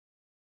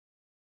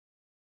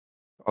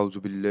أعوذ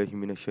بالله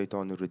من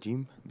الشيطان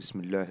الرجيم بسم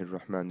الله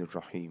الرحمن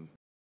الرحيم.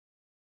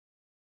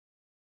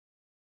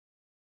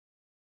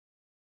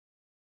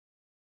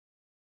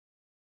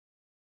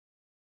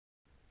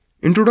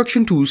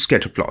 Introduction to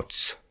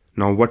Scatterplots.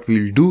 Now what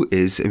we'll do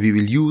is we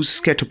will use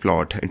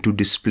Scatterplot to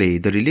display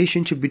the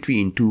relationship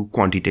between two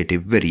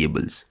quantitative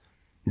variables,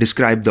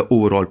 describe the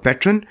overall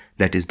pattern,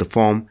 that is the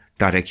form,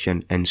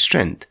 direction and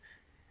strength,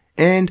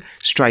 and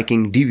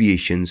striking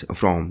deviations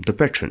from the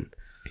pattern.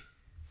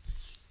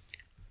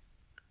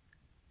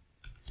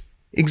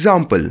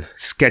 Example: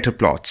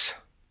 Scatterplots,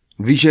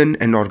 vision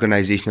and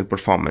organizational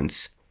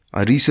performance.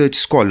 A research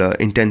scholar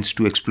intends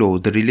to explore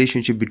the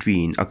relationship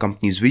between a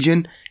company's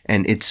vision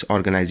and its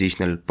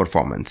organizational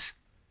performance.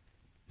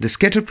 The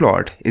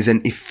scatterplot is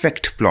an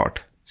effect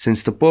plot,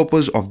 since the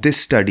purpose of this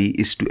study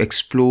is to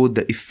explore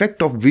the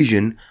effect of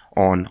vision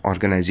on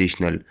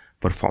organizational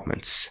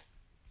performance.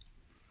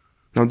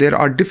 Now there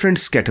are different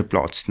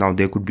scatterplots. Now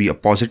there could be a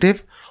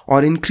positive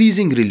or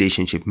increasing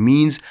relationship,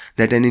 means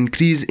that an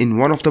increase in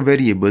one of the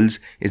variables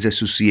is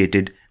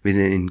associated with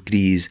an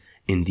increase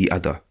in the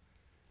other.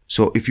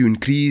 So if you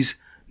increase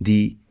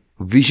the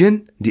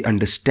vision, the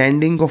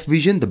understanding of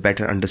vision, the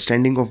better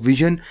understanding of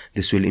vision,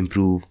 this will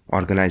improve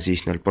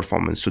organizational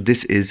performance. So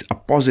this is a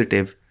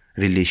positive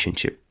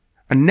relationship.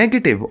 A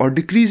negative or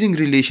decreasing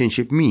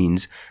relationship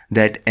means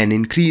that an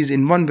increase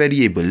in one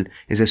variable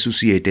is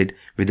associated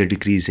with a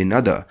decrease in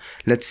other.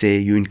 Let's say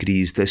you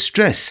increase the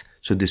stress,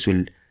 so this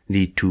will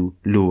lead to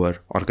lower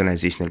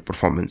organizational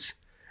performance.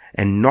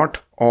 And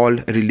not all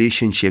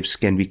relationships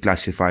can be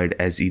classified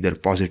as either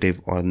positive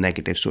or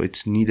negative. So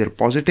it's neither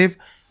positive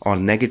or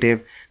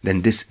negative,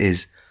 then this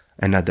is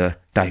another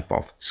type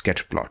of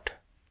scatterplot.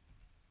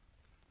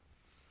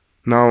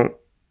 Now,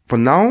 for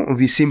now,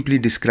 we simply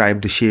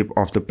describe the shape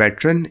of the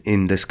pattern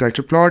in the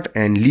scatterplot,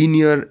 and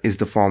linear is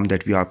the form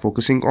that we are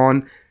focusing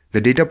on.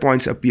 The data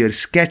points appear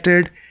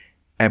scattered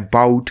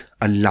about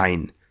a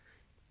line.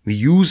 We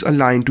use a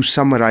line to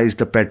summarize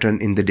the pattern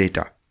in the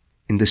data.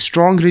 In the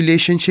strong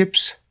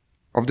relationships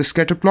of the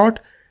scatterplot,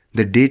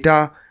 the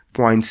data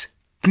points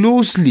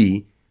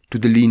closely to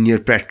the linear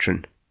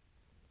pattern.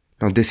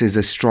 Now this is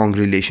a strong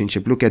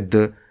relationship. Look at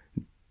the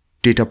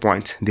data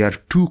points. They are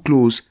too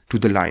close to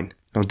the line.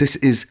 Now this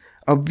is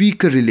a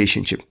weaker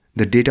relationship.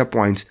 The data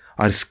points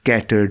are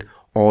scattered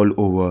all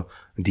over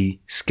the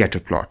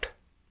scatterplot.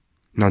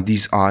 Now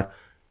these are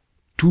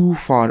too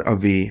far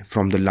away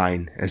from the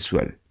line as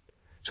well.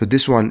 So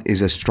this one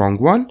is a strong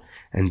one,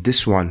 and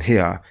this one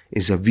here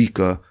is a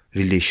weaker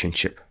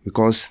relationship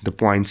because the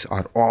points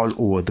are all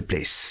over the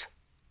place.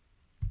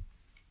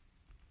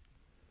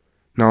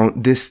 Now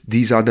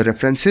these are the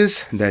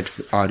references that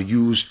are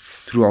used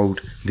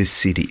throughout this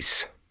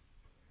series.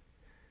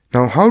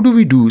 Now how do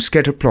we do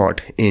scatterplot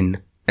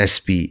in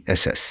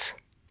SPSS?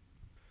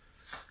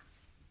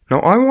 Now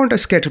I want a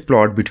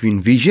scatterplot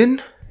between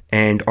vision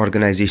and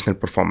organizational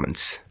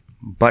performance,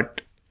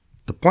 but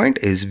the point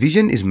is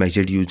vision is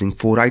measured using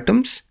 4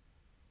 items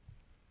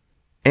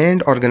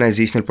and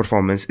organizational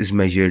performance is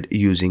measured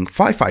using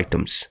 5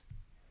 items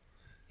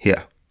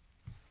here.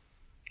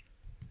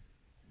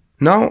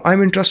 Now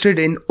I'm interested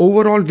in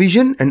overall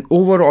vision and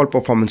overall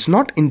performance,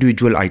 not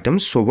individual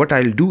items. So what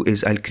I'll do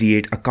is I'll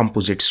create a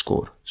composite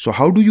score. So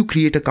how do you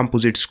create a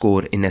composite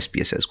score in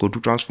SPSS? Go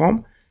to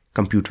transform,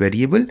 compute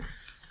variable,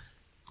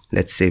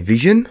 let's say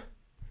vision,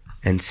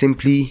 and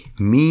simply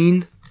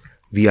mean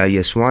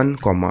VIS1,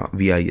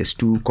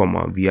 VIS2,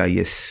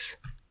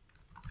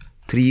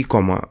 VIS3,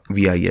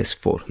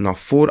 VIS4. Now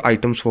 4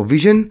 items for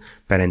vision,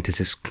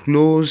 parenthesis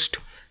closed,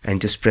 and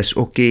just press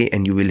OK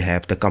and you will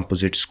have the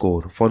composite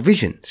score for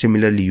vision.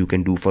 Similarly, you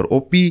can do for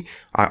OP.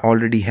 I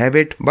already have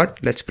it, but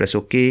let's press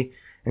OK.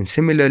 And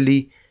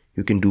similarly,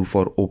 you can do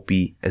for OP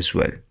as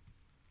well.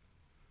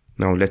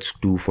 Now let's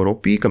do for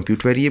OP,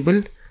 compute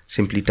variable.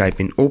 Simply type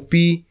in OP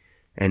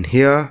and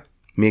here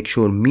make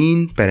sure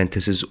mean,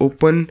 parenthesis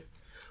open,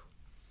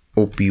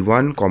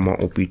 OP1,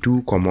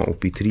 OP2,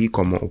 OP3,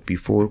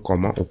 OP4,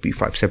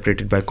 OP5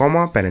 separated by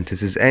comma,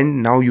 parenthesis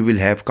end. Now you will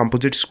have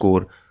composite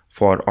score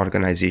for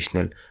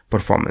organizational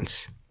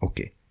performance.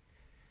 Okay.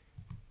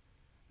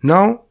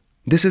 Now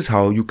this is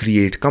how you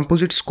create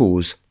composite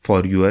scores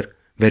for your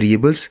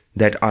variables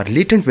that are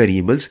latent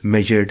variables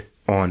measured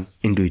on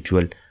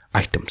individual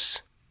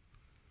items.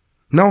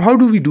 Now how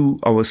do we do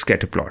our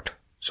scatterplot?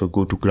 So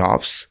go to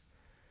graphs,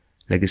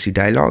 legacy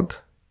dialog,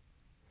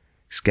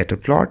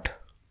 scatterplot.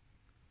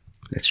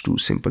 Let's do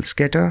simple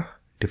scatter,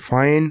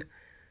 define.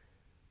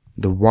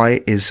 The Y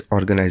is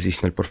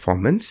organizational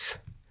performance,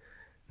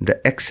 the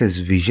X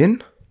is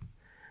vision,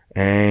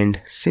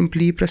 and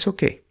simply press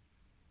OK.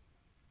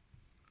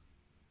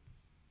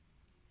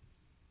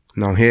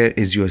 Now here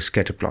is your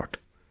scatterplot.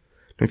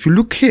 Now if you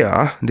look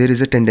here, there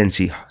is a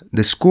tendency.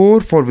 The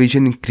score for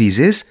vision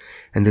increases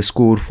and the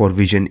score for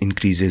vision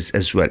increases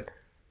as well.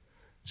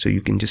 So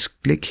you can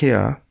just click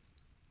here,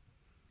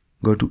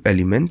 go to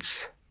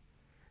elements,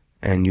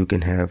 and you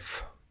can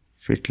have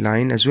fit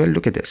line as well.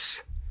 Look at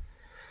this.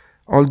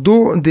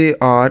 Although they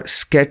are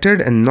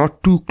scattered and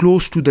not too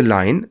close to the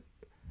line,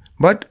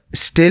 But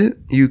still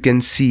you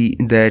can see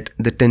that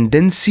the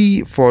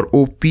tendency for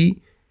OP,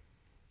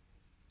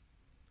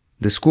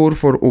 the score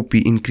for OP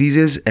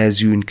increases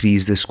as you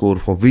increase the score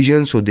for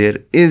vision. So there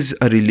is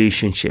a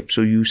relationship.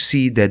 So you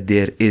see that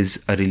there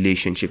is a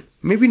relationship,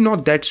 maybe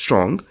not that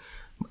strong.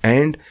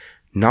 And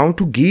now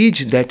to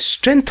gauge that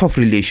strength of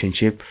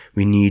relationship,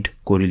 we need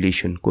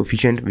correlation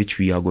coefficient, which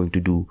we are going to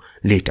do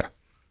later.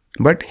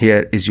 But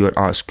here is your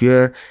R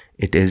square.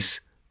 It is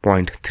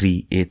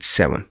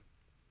 0.387.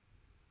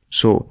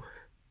 So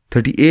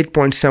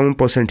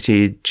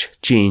 38.7%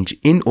 change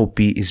in OP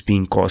is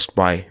being caused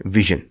by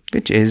vision,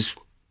 which is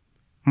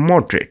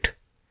moderate.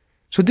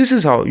 So this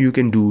is how you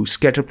can do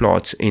scatter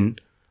plots in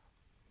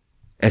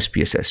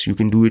SPSS. You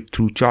can do it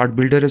through chart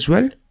builder as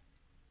well.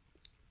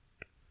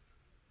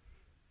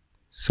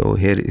 So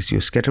here is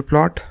your scatter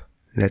plot.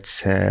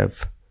 Let's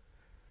have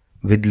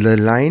with the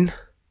line.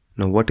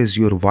 Now what is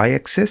your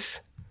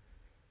y-axis?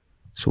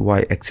 So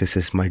y-axis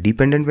is my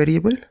dependent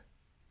variable.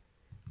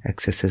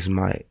 Axis is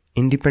my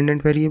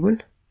independent variable.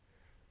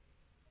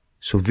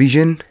 So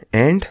vision,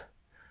 and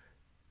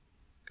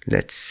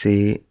let's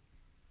say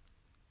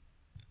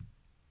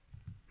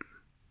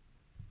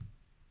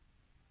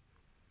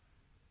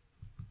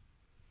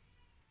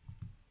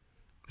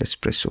let's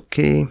press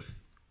OK.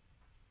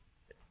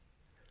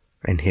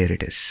 And here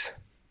it is.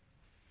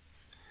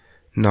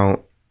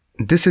 Now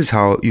this is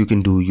how you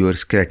can do your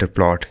scatter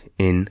plot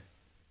in,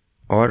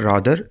 or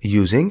rather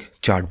using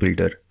chart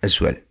builder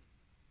as well.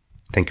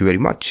 Thank you very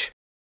much.